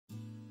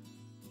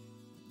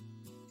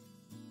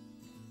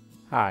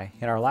Hi,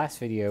 in our last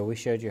video we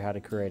showed you how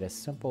to create a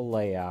simple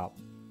layout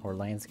or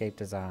landscape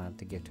design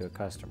to give to a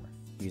customer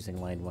using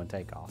LandOne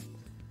Takeoff.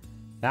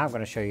 Now I'm going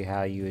to show you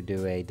how you would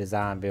do a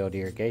design build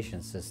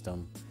irrigation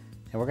system,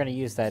 and we're going to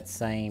use that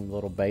same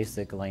little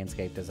basic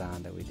landscape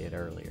design that we did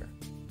earlier.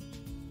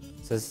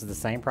 So this is the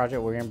same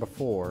project we were in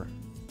before.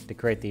 To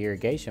create the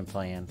irrigation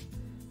plan,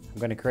 I'm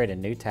going to create a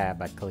new tab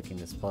by clicking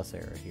this plus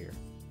arrow here.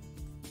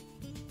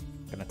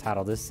 I'm going to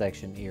title this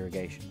section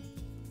Irrigation.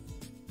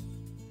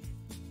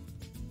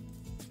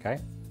 Okay,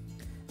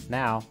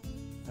 now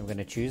I'm going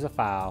to choose a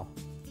file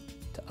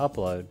to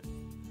upload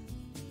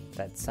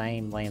that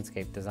same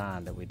landscape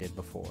design that we did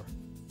before.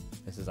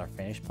 This is our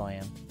finished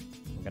plan.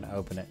 I'm going to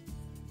open it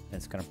and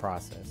it's going to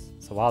process.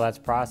 So while that's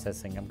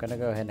processing, I'm going to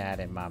go ahead and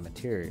add in my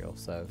material.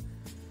 So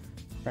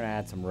we're going to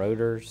add some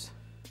rotors,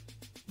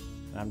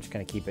 and I'm just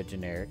going to keep it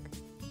generic.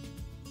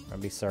 Going to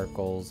be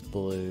circles,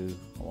 blue.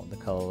 I want the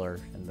color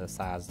and the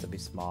size to be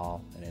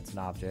small, and it's an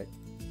object.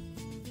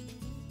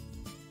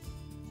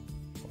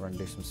 We're going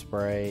to do some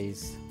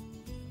sprays.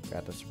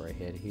 Got the spray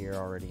head here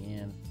already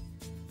in.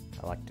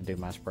 I like to do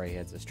my spray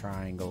heads as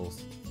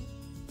triangles.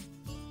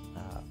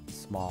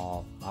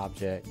 Small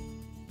object.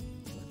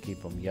 We'll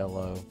keep them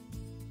yellow.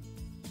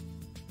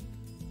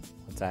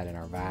 Let's add in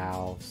our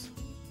valves.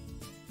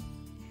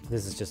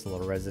 This is just a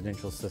little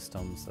residential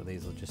system, so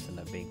these will just end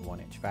up being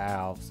 1-inch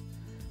valves.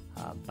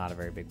 Not a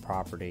very big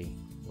property.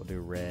 We'll do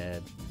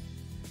red.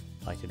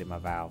 I like to do my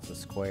valves as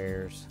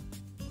squares.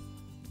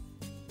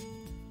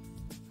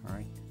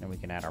 Alright, then we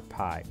can add our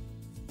pipe.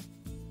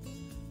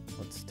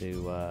 Let's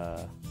do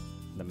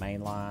the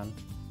main line.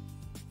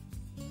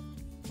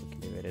 We can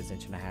do it as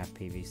 1.5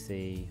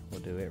 PVC. We'll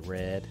do it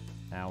red.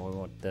 Now we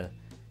want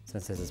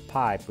since this is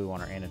pipe, we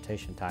want our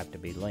annotation type to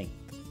be length.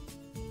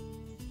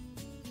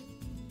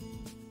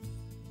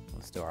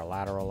 Let's do our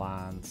lateral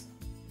lines.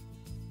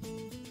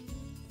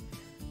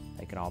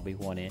 They can all be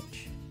 1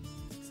 inch.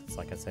 Since,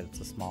 like I said,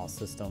 it's a small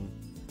system.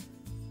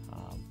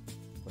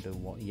 We'll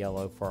do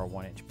yellow for our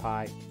 1-inch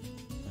pipe.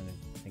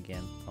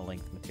 Again, a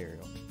length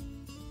material.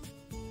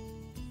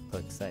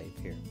 Click save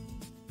here.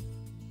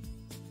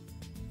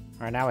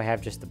 Alright, now we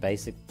have just the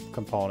basic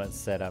components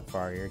set up for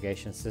our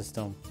irrigation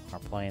system. Our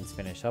plans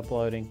finished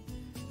uploading.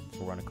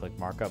 So we're going to click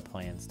markup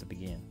plans to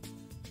begin.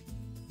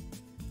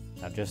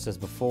 Now, just as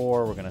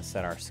before, we're going to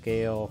set our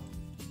scale.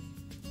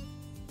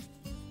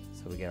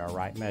 So we get our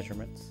right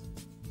measurements.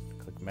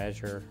 Click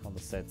measure on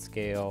the set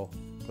scale.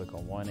 Click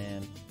on one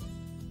end.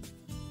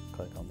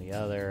 Click on the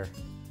other.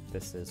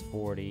 This is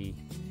 40,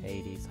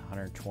 80,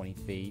 120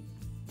 feet.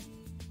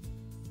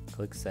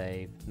 Click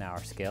save. Now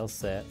our scale's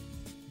set.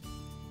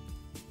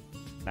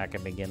 And I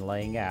can begin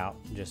laying out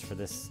just for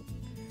this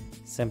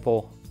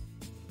simple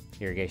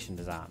irrigation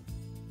design.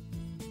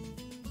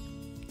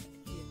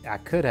 I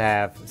could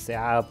have, see,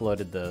 I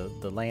uploaded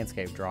the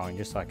landscape drawing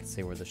just so I could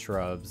see where the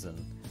shrubs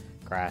and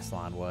grass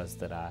line was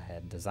that I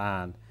had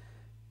designed.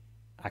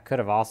 I could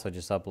have also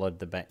just uploaded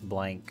the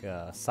blank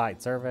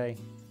site survey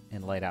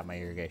and laid out my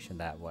irrigation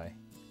that way.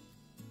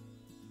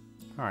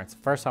 Alright, so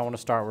first I want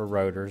to start with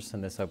rotors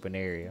in this open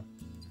area.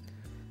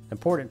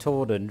 Important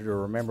tool to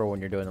remember when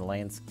you're doing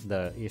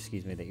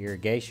the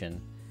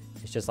irrigation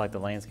is just like the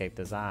landscape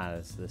design,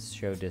 is this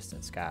show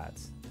distance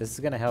guides. This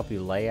is going to help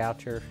you lay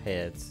out your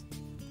heads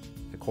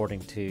according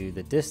to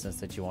the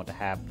distance that you want to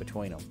have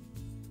between them.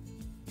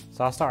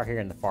 So I'll start here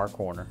in the far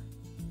corner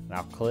and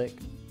I'll click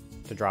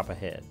to drop a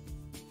head.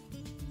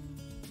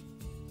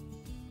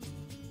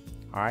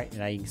 Alright,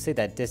 now you can see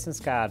that distance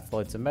guide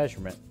floats a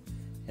measurement.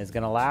 It's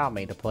going to allow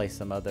me to place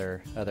some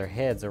other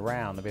heads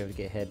around to be able to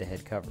get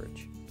head-to-head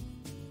coverage.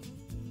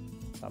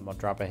 So I'm going to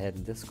drop a head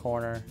in this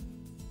corner,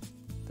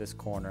 and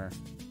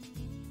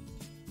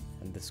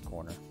this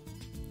corner.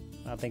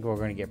 I think we're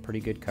going to get pretty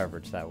good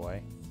coverage that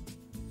way.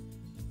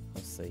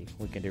 Let's see,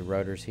 we can do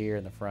rotors here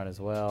in the front as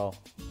well.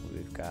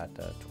 We've got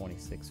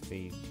 26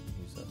 feet.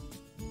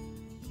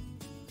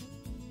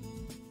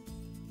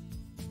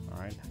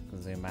 Alright, I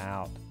can zoom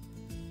out.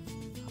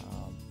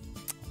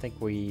 I think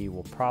we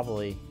will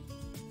probably,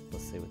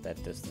 let's see what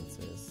that distance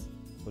is.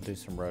 We'll do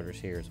some rotors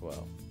here as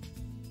well.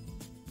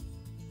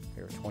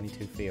 They're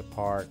 22 feet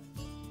apart.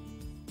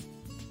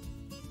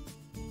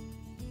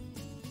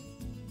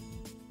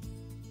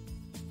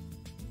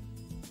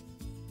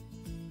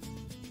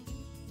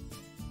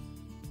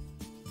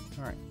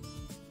 Alright.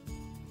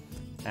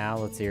 Now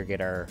let's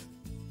irrigate our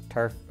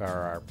turf, or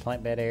our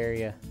plant bed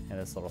area, and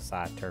this little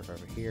side turf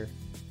over here.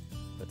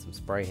 Put some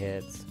spray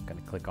heads. I'm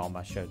going to click on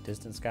my show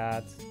distance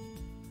guides.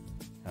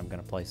 I'm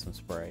going to place some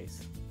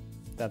sprays.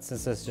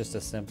 Since it's just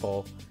a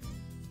simple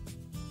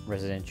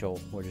residential,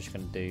 we're just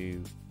going to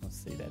do, let's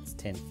see, that's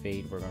 10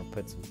 feet. We're going to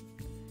put some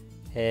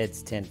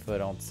heads 10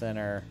 foot on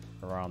center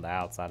or on the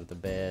outside of the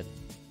bed.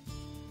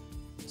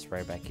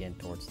 Spray back in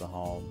towards the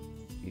home.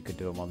 You could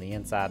do them on the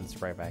inside and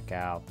spray back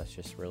out. That's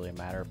just really a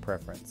matter of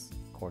preference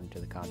according to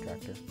the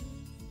contractor.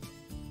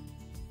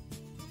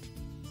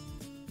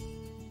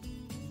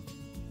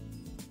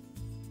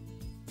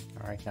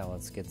 Alright, now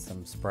let's get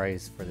some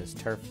sprays for this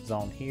turf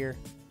zone here.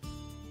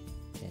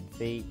 10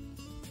 feet.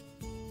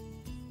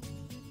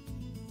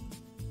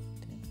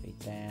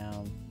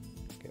 down,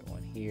 get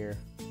one here.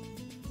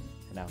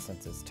 And now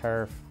since it's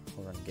turf,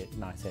 we're going to get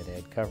nice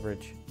head-to-head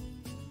coverage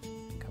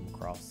and come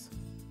across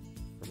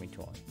from each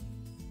one.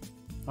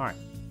 Alright,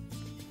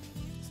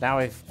 so now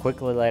we've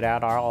quickly laid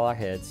out all our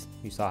heads.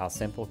 You saw how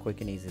simple,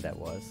 quick, and easy that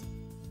was.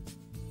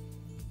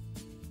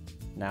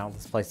 Now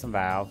let's place some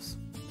valves.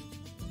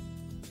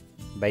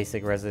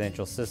 Basic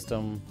residential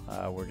system,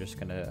 we're just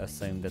going to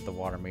assume that the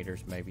water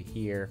meter's maybe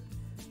here,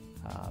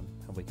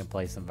 and we can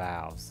place some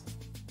valves.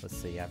 Let's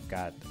see, I've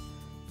got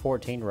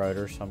 14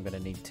 rotors, so I'm going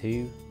to need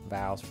 2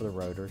 valves for the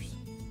rotors.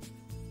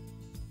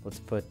 Let's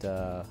put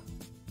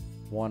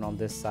one on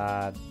this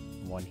side,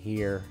 one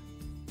here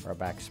for our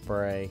back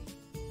spray.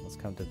 Let's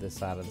come to this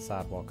side of the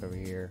sidewalk over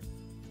here,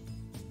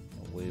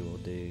 and we will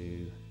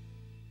do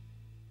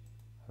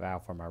a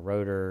valve for my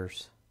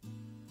rotors,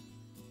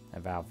 a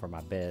valve for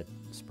my bed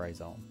spray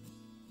zone.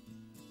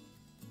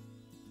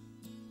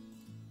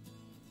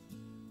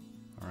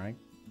 Alright,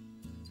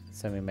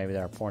 assuming maybe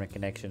that our point of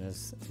connection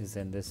is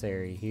in this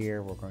area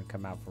here, we're going to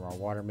come out from our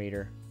water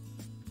meter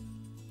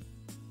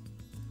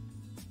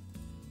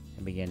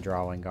and begin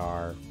drawing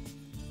our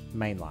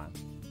main line.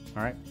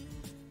 Alright,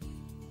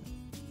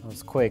 that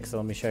was quick, so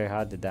let me show you how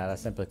I did that. I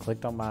simply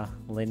clicked on my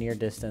linear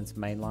distance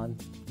mainline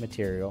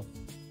material.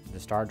 To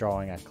start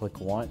drawing, I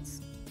click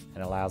once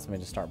and it allows me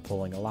to start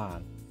pulling a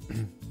line.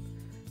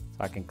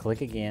 So I can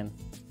click again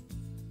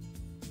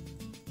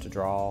to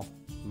draw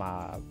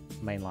my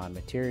mainline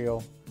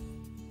material.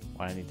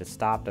 When I need to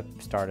stop to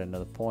start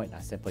another point,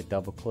 I simply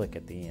double click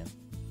at the end.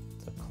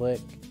 So click,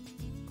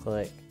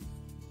 click,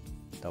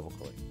 double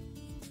click.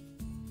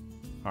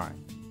 Alright,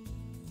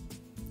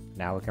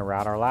 now we can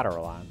route our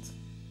lateral lines.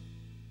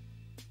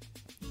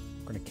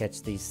 We're going to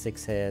catch these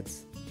 6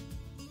 heads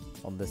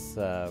on this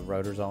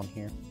rotor zone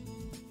here.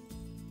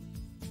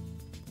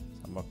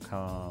 So I'm going to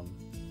come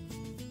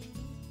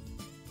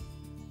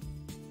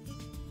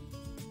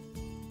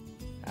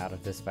out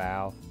of this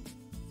valve.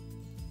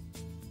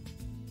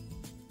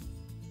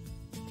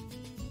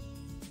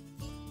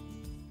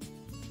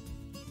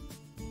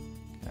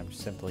 I'm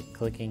just simply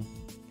clicking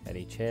at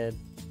each head.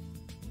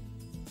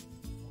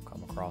 We'll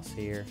come across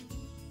here.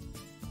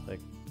 Click,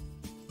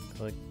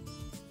 click.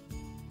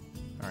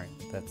 Alright,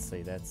 let's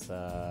see, that's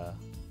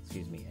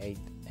excuse me,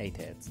 8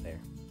 heads there.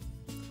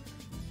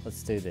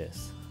 Let's do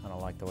this. I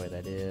don't like the way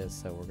that is,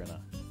 so I'm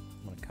gonna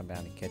come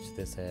down and catch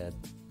this head.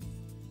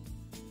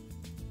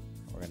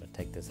 We're gonna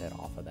take this head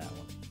off of that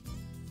one.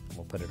 And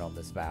we'll put it on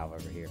this valve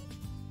over here.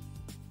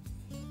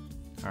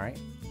 Alright,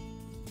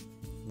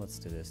 let's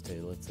do this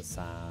too. Let's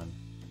assign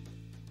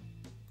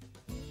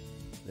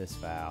this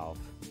valve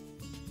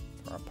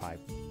for our pipe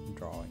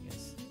drawing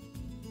is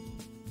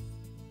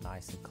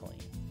nice and clean.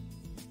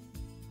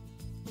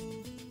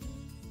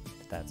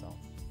 That's all.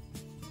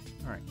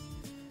 Alright,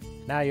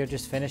 now you'll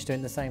just finish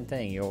doing the same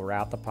thing. You'll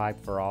route the pipe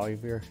for all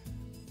of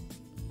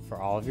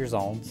your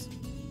zones.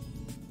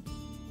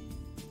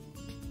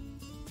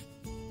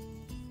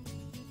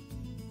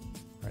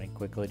 Running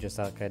quickly just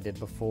like I did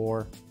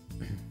before.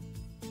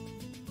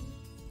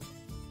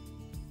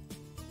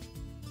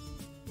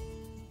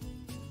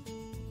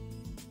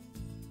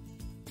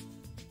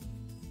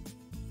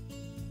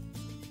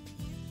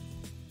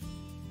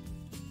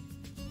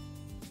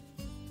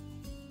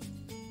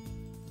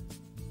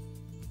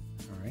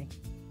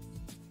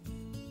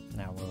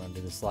 Now we're going to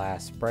do this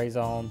last spray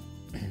zone.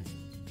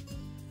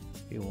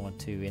 If you want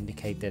to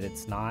indicate that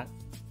it's not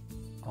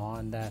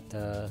on that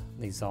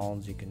these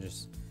zones, you can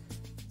just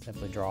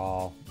simply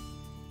draw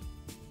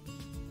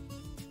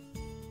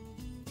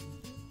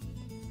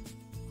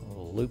a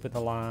little loop at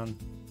the line,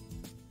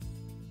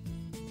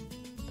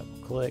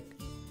 double click,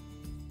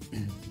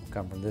 we'll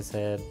come from this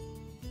head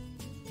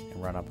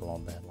and run up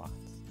along the head lines,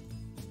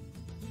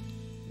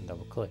 and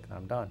double click, and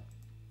I'm done.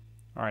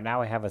 Alright,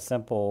 now we have a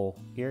simple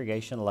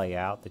irrigation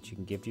layout that you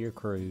can give to your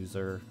crews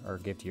or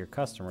give to your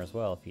customer as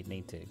well if you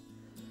need to.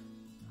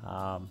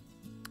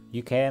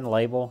 You can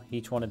label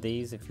each one of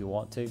these if you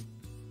want to,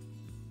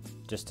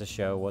 just to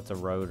show what's a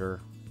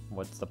rotor,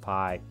 what's the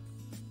pipe,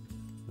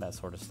 that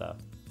sort of stuff.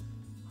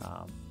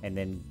 And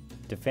then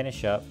to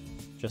finish up,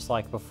 just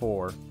like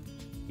before,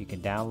 you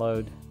can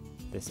download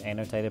this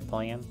annotated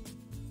plan,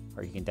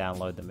 or you can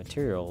download the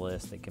material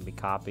list that can be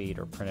copied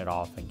or printed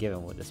off and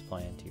given with this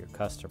plan to your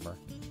customer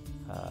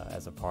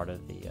as a part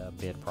of the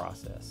bid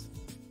process.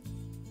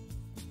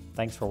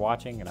 Thanks for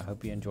watching, and I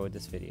hope you enjoyed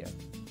this video.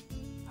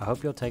 I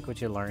hope you'll take what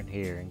you learned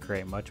here and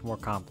create much more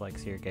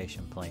complex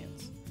irrigation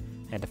plans.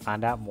 And to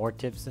find out more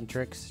tips and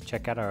tricks,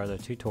 check out our other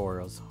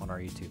tutorials on our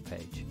YouTube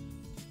page.